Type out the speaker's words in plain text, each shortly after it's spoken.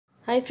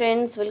Hi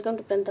friends, welcome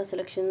to Pranta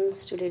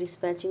Selections. Today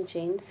dispatching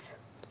chains.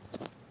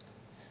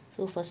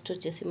 So first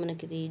వచ్చేసి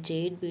మనకి ఇది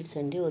jade beads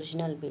అండి,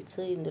 original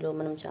beads. ఇందులో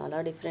మనం చాలా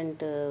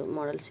డిఫరెంట్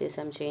మోడల్స్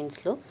చేసాం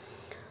చైన్స్లో.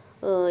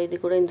 ఇది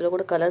కూడా ఇందులో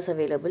కూడా కలర్స్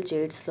అవైలబుల్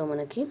జేడ్స్లో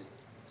మనకి.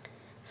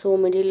 సో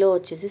మిడిల్లో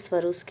వచ్చేసి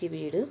స్వరూస్కి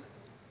bead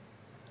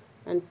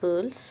and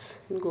pearls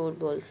and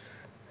gold balls,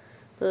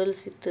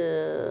 pearls with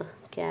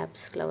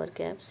caps, flower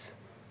caps.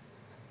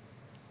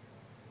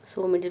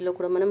 So మిడిల్లో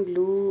కూడా మనం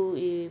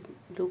ఈ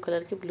బ్లూ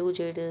కలర్కి బ్లూ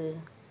జేడ్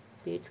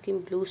బీడ్స్కి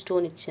బ్లూ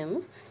స్టోన్ ఇచ్చాము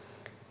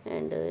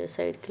అండ్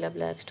సైడ్కి ఇలా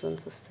బ్లాక్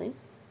స్టోన్స్ వస్తాయి.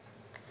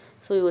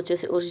 సో ఇవి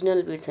వచ్చేసి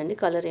ఒరిజినల్ బీడ్స్ అండి,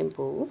 కలర్ ఏం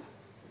పోవు.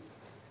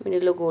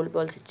 మిడిల్లో గోల్డ్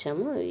బాల్స్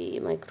ఇచ్చాము, ఇవి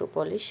మైక్రో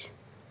పాలిష్.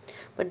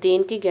 బట్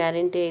దేనికి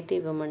గ్యారంటీ అయితే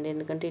ఇవ్వమండి,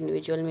 ఎందుకంటే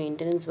ఇండివిజువల్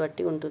మెయింటెనెన్స్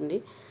బట్టి ఉంటుంది.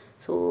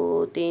 సో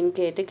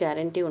దేనికి అయితే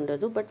గ్యారంటీ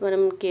ఉండదు, బట్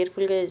మనం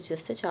కేర్ఫుల్గా యూజ్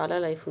చేస్తే చాలా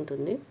లైఫ్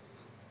ఉంటుంది.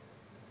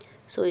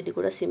 సో ఇది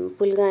కూడా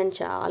సింపుల్గా అండ్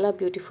చాలా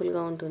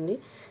బ్యూటిఫుల్గా ఉంటుంది.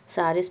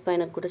 శారీస్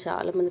పైన కూడా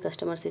చాలామంది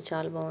కస్టమర్స్ ఇది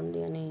చాలా బాగుంది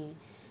అని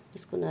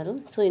తీసుకున్నారు.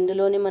 సో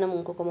ఇందులోనే మనం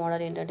ఇంకొక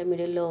మోడల్ ఏంటంటే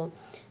మిడిల్లో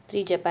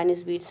 3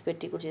 జపానీస్ బీడ్స్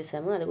పెట్టి కూడా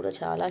చేసాము, అది కూడా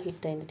చాలా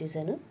హిట్ అయింది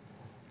డిజైన్.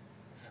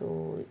 సో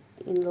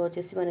ఇందులో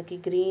వచ్చేసి మనకి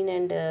green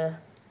and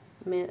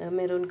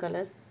maroon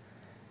colour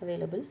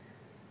available.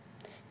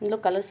 ఇందులో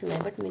కలర్స్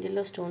ఉన్నాయి, బట్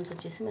మిడిల్లో స్టోన్స్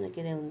వచ్చేసి మనకి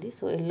ఇదే ఉంది.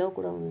 సో ఎల్లో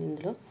కూడా ఉంది,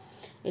 ఇందులో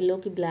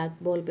ఎల్లోకి బ్లాక్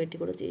బాల్ పెట్టి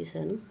కూడా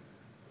చేశాను.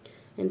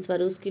 అండ్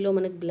స్వరూస్కిలో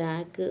మనకి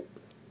black,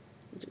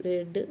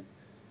 red,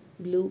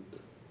 blue,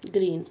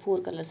 green 4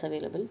 colours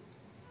available.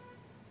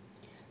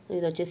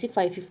 ఇది వచ్చేసి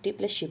 550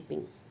 ప్లస్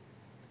షిప్పింగ్.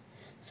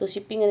 సో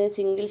షిప్పింగ్ అనేది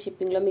సింగిల్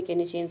షిప్పింగ్లో మీకు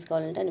ఎన్ని చైన్స్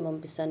కావాలంటే అని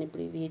పంపిస్తాను.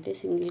 ఇప్పుడు ఇవి అయితే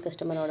సింగిల్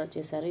కస్టమర్ ఆర్డర్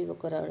చేశారు, ఇవి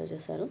ఒకరు ఆర్డర్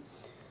చేశారు.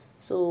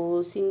 సో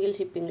సింగిల్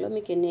షిప్పింగ్లో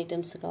మీకు ఎన్ని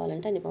ఐటమ్స్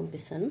కావాలంటే అని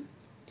పంపిస్తాను.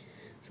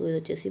 సో ఇది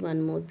వచ్చేసి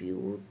one more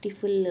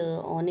beautiful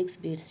onyx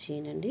beads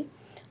చేయండి.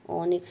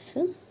 ఆనిక్స్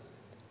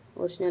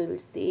ఒరిజినల్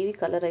బీడ్స్, ఏవి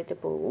కలర్ అయితే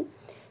పోవు.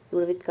 ఇది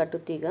కూడా విత్ కట్టు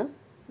తీగ,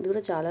 ఇది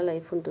కూడా చాలా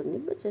లైఫ్ ఉంటుంది,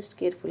 బట్ జస్ట్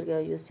కేర్ఫుల్గా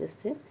యూజ్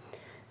చేస్తే.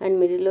 అండ్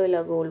మిడిల్లో ఇలా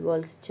గోల్డ్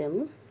బాల్స్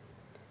ఇచ్చాము.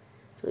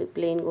 సో ఈ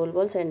plain gold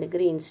balls and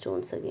green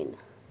stones again.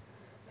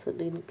 So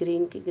దీని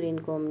గ్రీన్కి గ్రీన్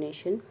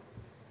కాంబినేషన్.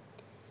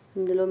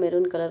 ఇందులో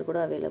మెరూన్ కలర్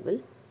కూడా అవైలబుల్.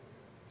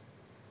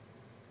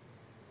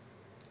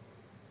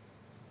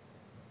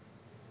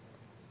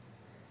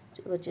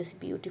 వచ్చేసి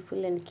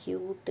beautiful and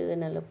cute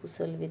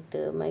నల్లపూసలు with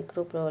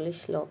micro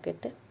polish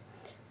locket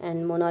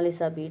and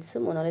Mona Lisa beads.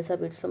 Mona Lisa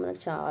బీడ్స్లో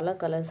మనకు చాలా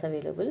colours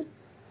available,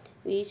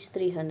 each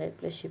 300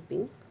 plus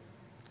shipping.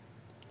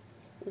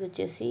 ఇది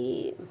వచ్చేసి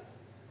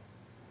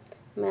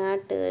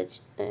mat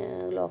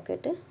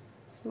locket,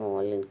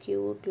 small and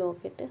cute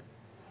locket,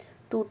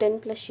 210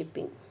 plus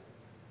shipping.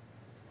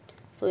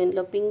 So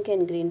ఇందులో pink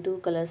and green 2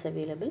 colours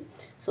available.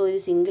 So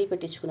ఇది single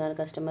పెట్టించుకున్నారు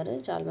customer,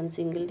 చాలామంది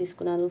single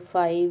తీసుకున్నారు.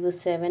 5,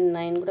 7,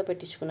 9 కూడా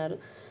పెట్టించుకున్నారు.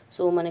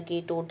 So మనకి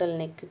టోటల్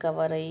నెక్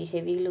కవర్ అయ్యి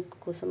హెవీ లుక్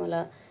కోసం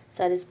అలా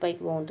శారీస్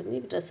పైకి బాగుంటుంది.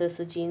 డ్రెస్సెస్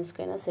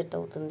జీన్స్కైనా సెట్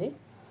అవుతుంది.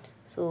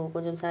 సో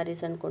కొంచెం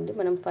శారీస్ అనుకోండి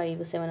మనం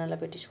 5, 7 అలా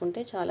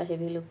పెట్టించుకుంటే చాలా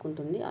హెవీ లుక్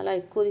ఉంటుంది. అలా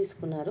ఎక్కువ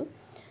తీసుకున్నారు.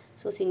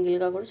 సో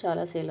సింగిల్గా కూడా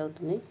చాలా సేల్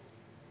అవుతుంది.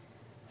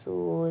 So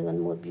one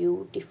more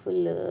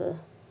beautiful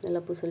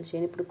నల్లపూసలు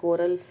chain. ఇప్పుడు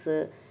కోరల్స్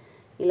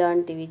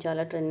ఇలాంటివి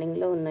చాలా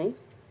ట్రెండింగ్లో ఉన్నాయి.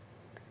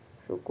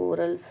 So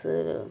corals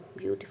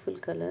beautiful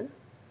colour.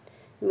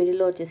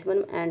 మిడిల్లో వచ్చేసి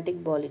మనం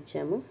యాంటిక్ బాల్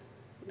ఇచ్చాము,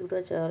 ఇది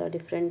కూడా చాలా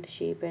డిఫరెంట్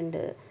షేప్ అండ్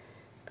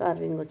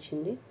కార్వింగ్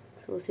వచ్చింది.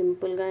 సో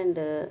సింపుల్గా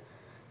అండ్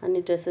అన్ని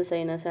డ్రెస్సెస్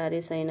అయినా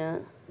శారీస్ అయినా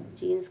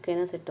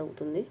జీన్స్కైనా సెట్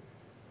అవుతుంది.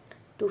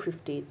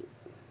 250.